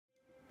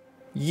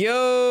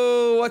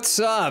Yo, what's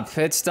up?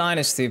 It's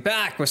Dynasty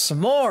back with some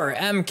more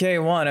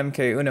MK1,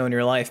 MK Uno in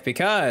your life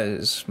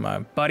because my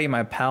buddy,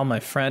 my pal,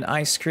 my friend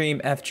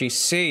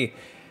iScreamFGC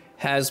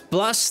has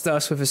blessed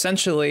us with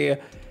essentially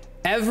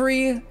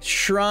every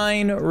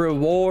shrine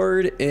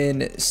reward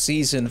in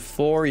Season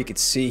 4. You can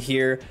see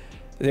here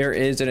there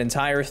is an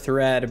entire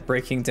thread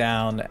breaking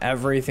down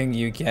everything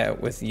you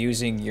get with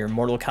using your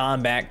Mortal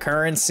Kombat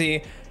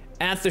currency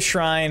at the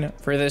shrine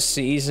for this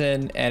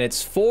season, and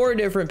it's 4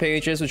 different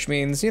pages, which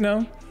means, you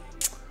know,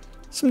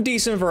 some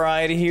decent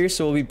variety here.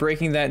 So we'll be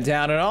breaking that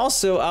down, and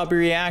also I'll be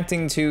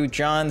reacting to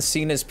John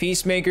Cena's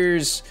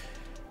Peacemaker's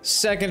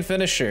second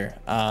finisher,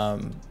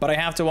 but I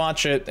have to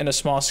watch it in a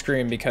small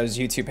screen because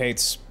YouTube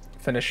hates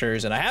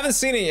finishers, and I haven't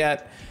seen it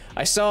yet.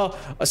 I saw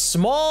a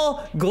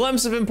small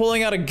glimpse of him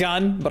pulling out a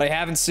gun, but I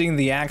haven't seen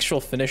the actual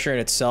finisher in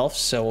itself,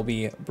 so we'll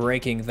be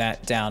breaking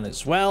that down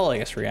as well. I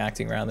guess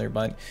reacting around there,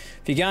 but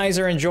if you guys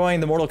are enjoying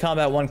the Mortal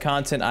Kombat 1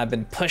 content I've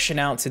been pushing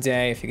out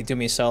today, if you could do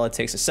me a solid, it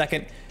takes a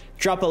second,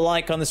 drop a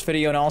like on this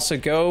video, and also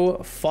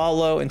go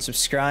follow and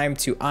subscribe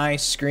to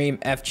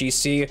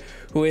iScreamFGC,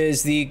 who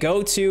is the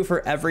go-to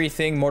for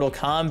everything Mortal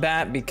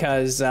Kombat,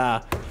 because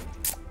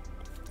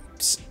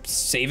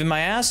saving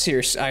my ass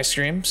here,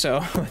 iScream. So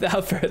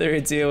without further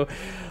ado,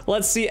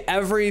 let's see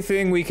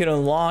everything we can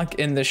unlock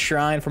in the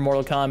shrine for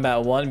Mortal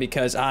Kombat 1,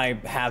 because I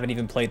haven't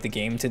even played the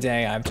game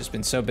today. I've just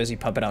been so busy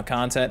pumping out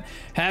content.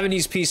 Haven't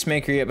used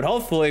Peacemaker yet, but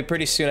hopefully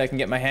pretty soon I can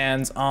get my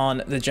hands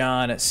on the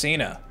John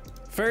Cena.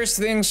 First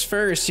things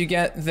first, you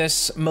get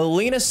this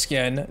Melina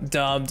skin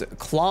dubbed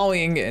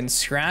Clawing and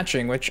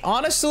Scratching, which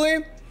honestly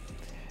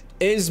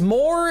is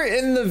more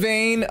in the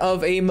vein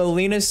of a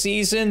Melina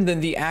season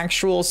than the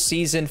actual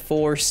Season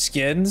 4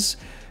 skins.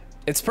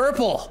 It's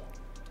purple.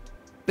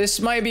 This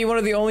might be one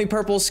of the only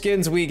purple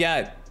skins we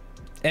get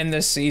in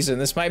this season.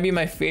 This might be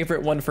my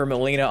favorite one for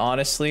Melina,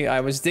 honestly. I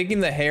was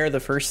digging the hair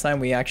the first time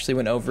we actually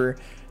went over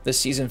the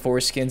Season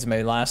 4 skins in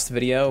my last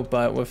video,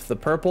 but with the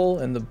purple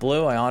and the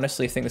blue, I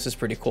honestly think this is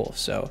pretty cool.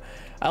 So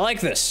I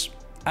like this.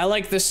 I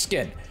like this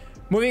skin.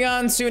 Moving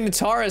on to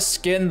Natara's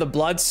skin, the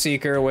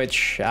Bloodseeker,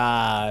 which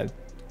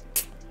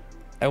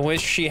I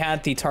wish she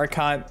had the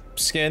Tarkat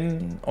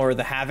skin or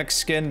the Havoc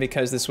skin,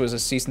 because this was a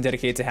season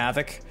dedicated to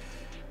Havoc.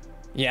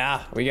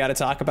 Yeah, we got to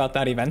talk about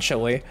that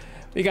eventually.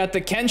 We got the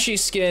Kenshi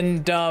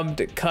skin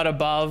dubbed Cut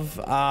Above,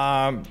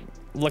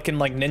 looking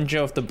like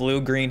Ninja with the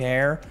blue-green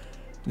hair.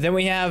 Then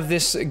we have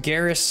this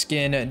Garrus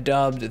skin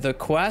dubbed The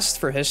Quest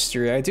for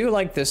History. I do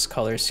like this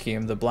color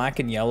scheme, the black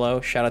and yellow.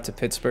 Shout out to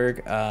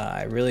Pittsburgh.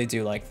 I really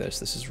do like this.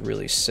 This is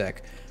really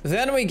sick.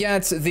 Then we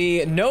get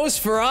the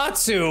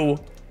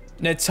Nosferatu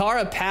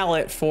Natara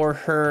palette for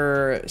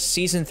her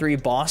Season 3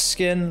 boss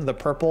skin, the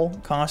purple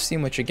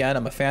costume, which again,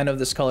 I'm a fan of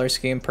this color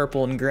scheme,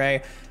 purple and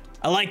gray.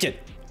 I like it.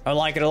 I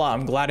like it a lot.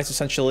 I'm glad it's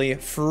essentially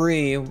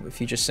free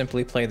if you just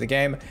simply play the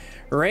game.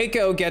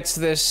 Reiko gets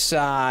this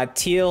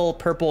teal,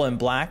 purple, and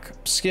black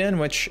skin,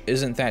 which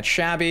isn't that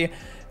shabby.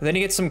 Then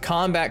you get some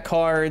combat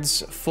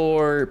cards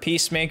for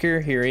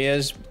Peacemaker. Here he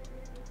is.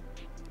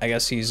 I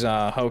guess he's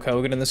Hulk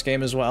Hogan in this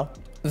game as well.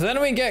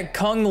 Then we get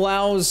Kung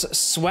Lao's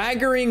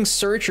Swaggering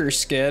Searcher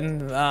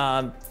skin,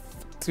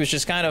 which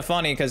is kind of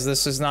funny because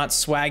this is not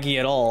swaggy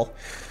at all.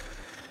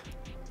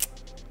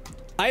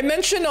 I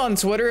mentioned on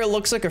Twitter it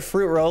looks like a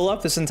fruit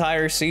roll-up this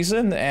entire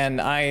season, and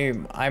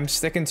I'm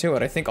sticking to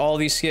it. I think all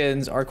these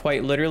skins are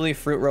quite literally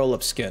fruit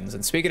roll-up skins.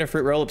 And speaking of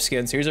fruit roll-up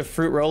skins, here's a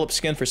fruit roll-up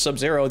skin for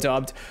Sub-Zero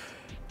dubbed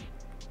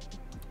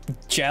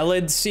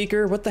Gelid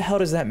Seeker. What the hell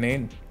does that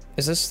mean?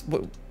 Is this...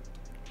 What,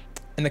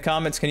 in the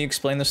comments, can you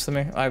explain this to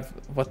me?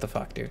 What the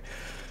fuck, dude?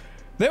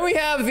 Then we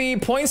have the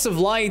Points of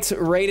Light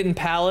Raiden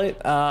palette.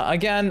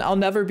 Again, I'll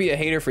never be a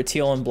hater for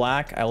teal and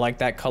black. I like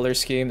that color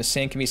scheme. The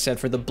same can be said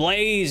for the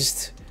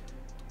Blazed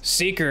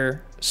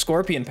Seeker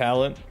Scorpion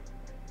palette.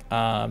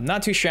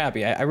 Not too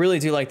shabby. I really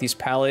do like these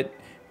palette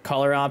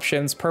color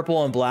options.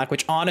 Purple and black,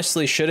 which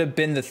honestly should have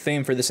been the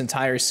theme for this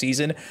entire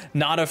season,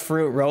 not a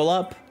fruit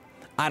roll-up.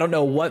 I don't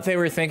know what they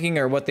were thinking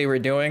or what they were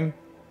doing,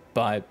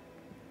 but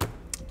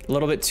a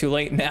little bit too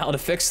late now to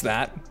fix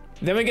that.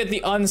 Then we get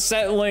the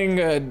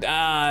unsettling,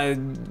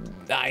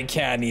 I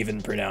can't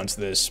even pronounce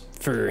this,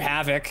 for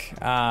Havoc.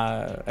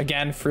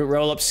 Again, fruit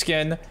roll-up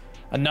skin.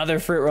 Another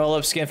fruit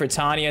roll-up skin for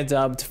Tanya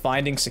dubbed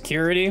Finding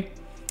Security.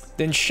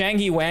 Then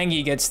Shangy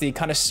Wangy gets the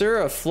Connoisseur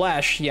of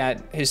Flesh,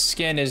 yet his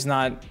skin is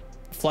not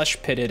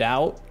flesh pitted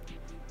out.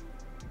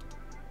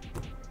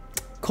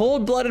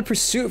 Cold-Blooded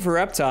Pursuit for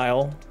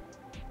Reptile.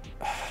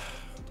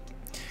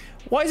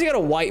 Why has he got a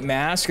white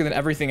mask and then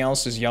everything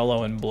else is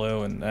yellow and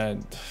blue?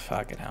 And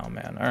fucking hell,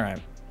 man. All right,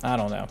 I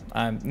don't know.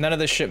 None of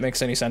this shit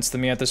makes any sense to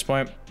me at this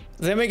point.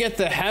 Then we get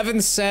the Heaven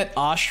Sent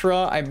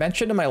Ashra. I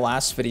mentioned in my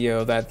last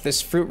video that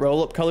this fruit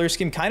roll-up color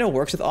scheme kind of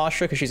works with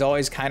Ashra because she's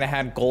always kind of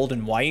had gold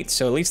and white.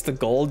 So at least the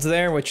gold's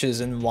there, which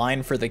is in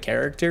line for the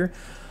character.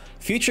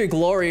 Future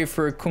Glory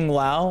for Kung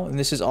Lao, and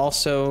this is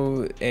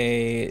also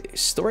a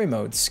story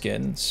mode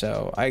skin.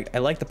 So I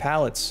like the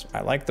palettes. I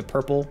like the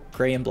purple,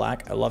 gray, and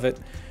black. I love it.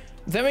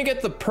 Then we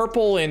get the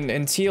purple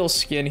and teal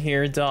skin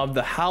here, dubbed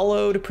the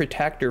Hallowed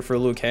Protector for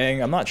Liu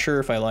Kang. I'm not sure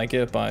if I like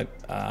it, but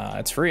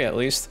it's free at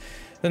least.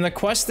 Then the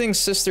Questing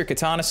Sister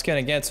Katana skin.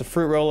 Again, it's a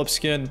fruit roll-up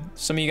skin.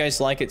 Some of you guys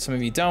like it, some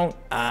of you don't.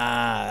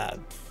 I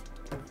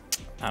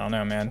don't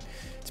know, man.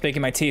 It's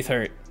making my teeth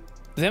hurt.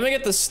 Then we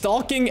get the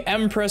Stalking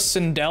Empress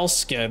Sindel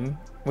skin,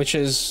 which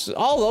is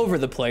all over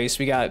the place.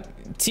 We got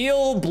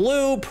teal,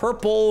 blue,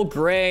 purple,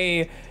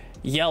 gray,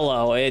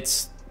 yellow.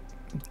 It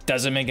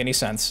doesn't make any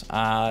sense.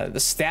 The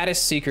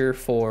Status Seeker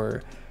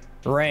for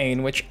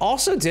Rain, which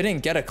also didn't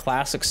get a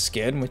classic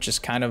skin, which is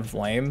kind of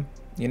lame,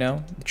 you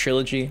know, the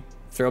trilogy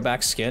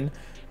throwback skin.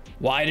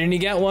 Why didn't he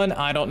get one?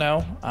 I don't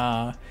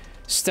know.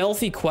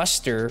 Stealthy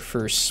Quester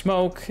for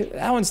Smoke.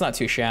 That one's not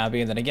too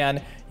shabby. And then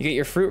again, you get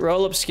your fruit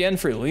roll-up skin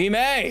for Li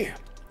Mei.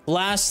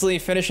 Lastly,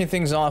 finishing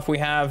things off, we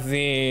have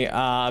the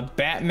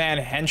Batman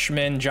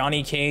Henchman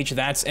Johnny Cage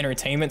That's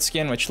Entertainment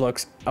skin, which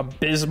looks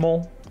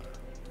abysmal.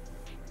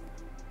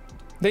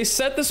 They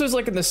said this was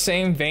like in the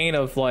same vein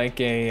of like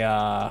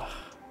a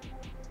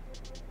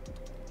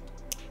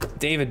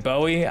David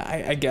Bowie.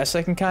 I guess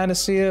I can kind of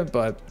see it,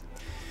 but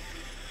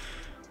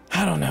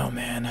I don't know,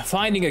 man.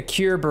 Finding a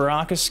Cure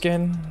Baraka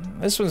skin.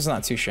 This one's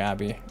not too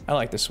shabby. I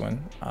like this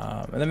one.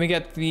 And then we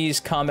get these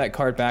combat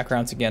card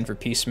backgrounds again for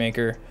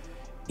Peacemaker,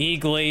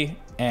 Eagly,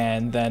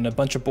 and then a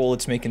bunch of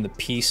bullets making the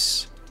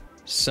peace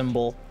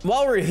symbol.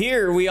 While we're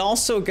here, we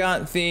also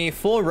got the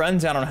full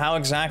rundown on how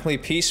exactly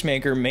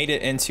Peacemaker made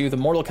it into the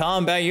Mortal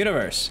Kombat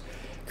universe.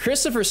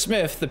 Christopher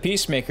Smith, the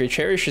Peacemaker,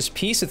 cherishes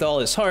peace with all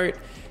his heart,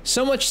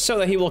 so much so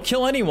that he will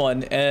kill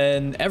anyone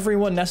and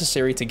everyone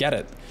necessary to get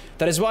it.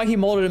 That is why he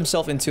molded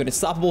himself into an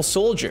unstoppable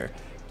soldier.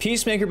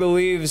 Peacemaker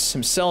believes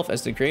himself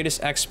as the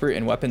greatest expert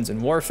in weapons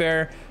and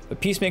warfare, but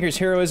Peacemaker's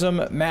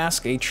heroism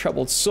masks a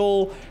troubled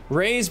soul.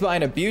 Raised by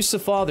an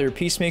abusive father,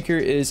 Peacemaker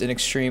is an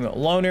extreme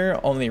loner.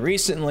 Only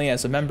recently,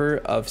 as a member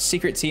of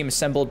secret team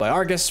assembled by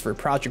Argus for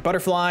Project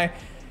Butterfly,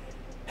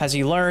 has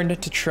he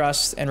learned to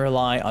trust and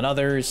rely on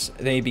others.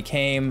 They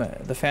became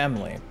the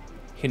family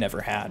he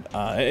never had.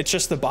 It's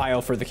just the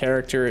bio for the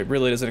character. It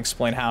really doesn't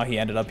explain how he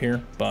ended up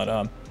here,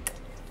 but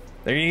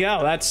there you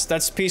go.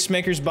 That's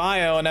Peacemaker's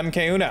bio and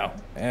MK Uno.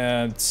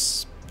 And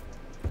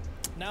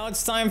now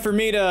it's time for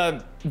me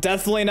to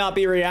definitely not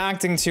be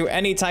reacting to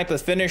any type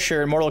of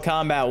finisher in Mortal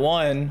Kombat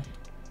 1.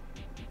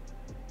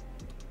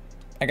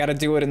 I gotta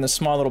do it in the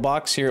small little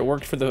box here. It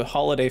worked for the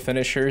holiday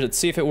finishers. Let's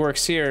see if it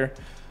works here.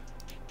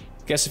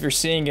 Guess if you're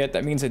seeing it,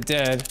 that means it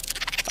did.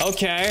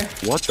 Okay.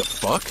 What the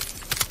fuck?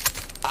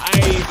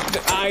 Okay.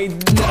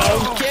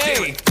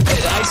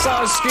 I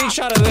saw a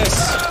screenshot of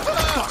this.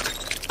 Fuck.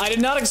 I did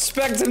not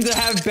expect him to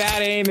have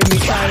bad aim and be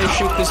trying to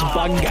shoot this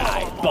bug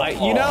guy, but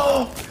you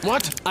know,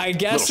 what? I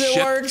guess Little it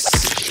shit.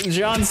 works.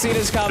 John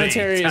Cena's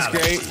commentary is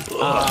great.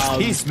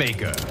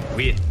 Peacemaker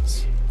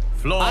wins.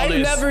 Flawless I've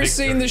never victory.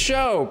 seen the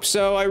show,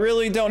 so I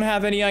really don't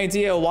have any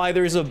idea why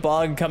there's a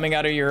bug coming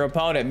out of your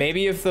opponent.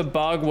 Maybe if the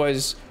bug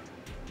was,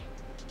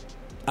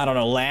 I don't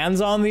know,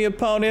 lands on the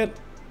opponent,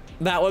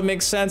 that would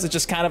make sense. It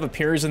just kind of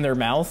appears in their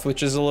mouth,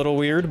 which is a little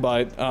weird,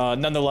 but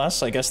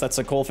nonetheless, I guess that's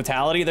a cool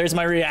fatality. There's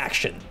my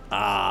reaction.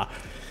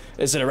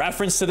 Is it a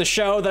reference to the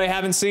show that I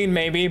haven't seen?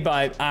 Maybe,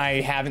 but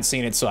I haven't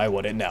seen it, so I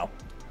wouldn't know.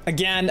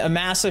 Again, a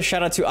massive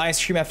shout out to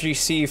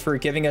iScreamFGC for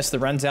giving us the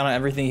rundown on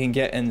everything you can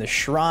get in the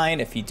shrine.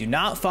 If you do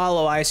not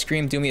follow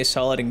iScream, do me a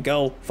solid and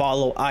go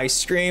follow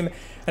iScream.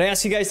 And I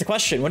ask you guys the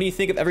question, what do you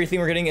think of everything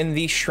we're getting in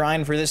the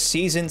shrine for this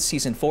season,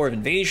 Season 4 of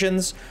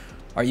Invasions?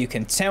 Are you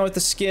content with the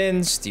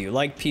skins? Do you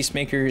like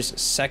Peacemaker's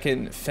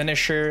second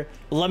finisher?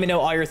 Let me know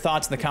all your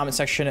thoughts in the comment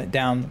section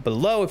down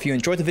below. If you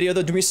enjoyed the video,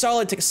 though, do me a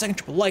solid, take a second,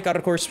 drop a like, out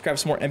of course, subscribe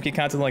for some more MK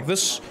content like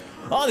this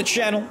on the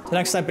channel. The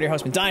next time, been your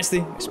host,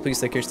 Dynasty.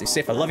 Please take care, stay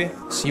safe, I love you.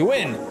 See you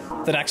in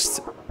the next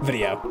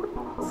video.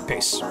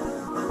 Peace.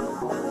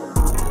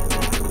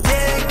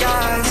 Dead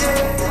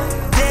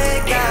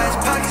guys,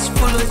 pockets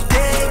full of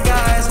dead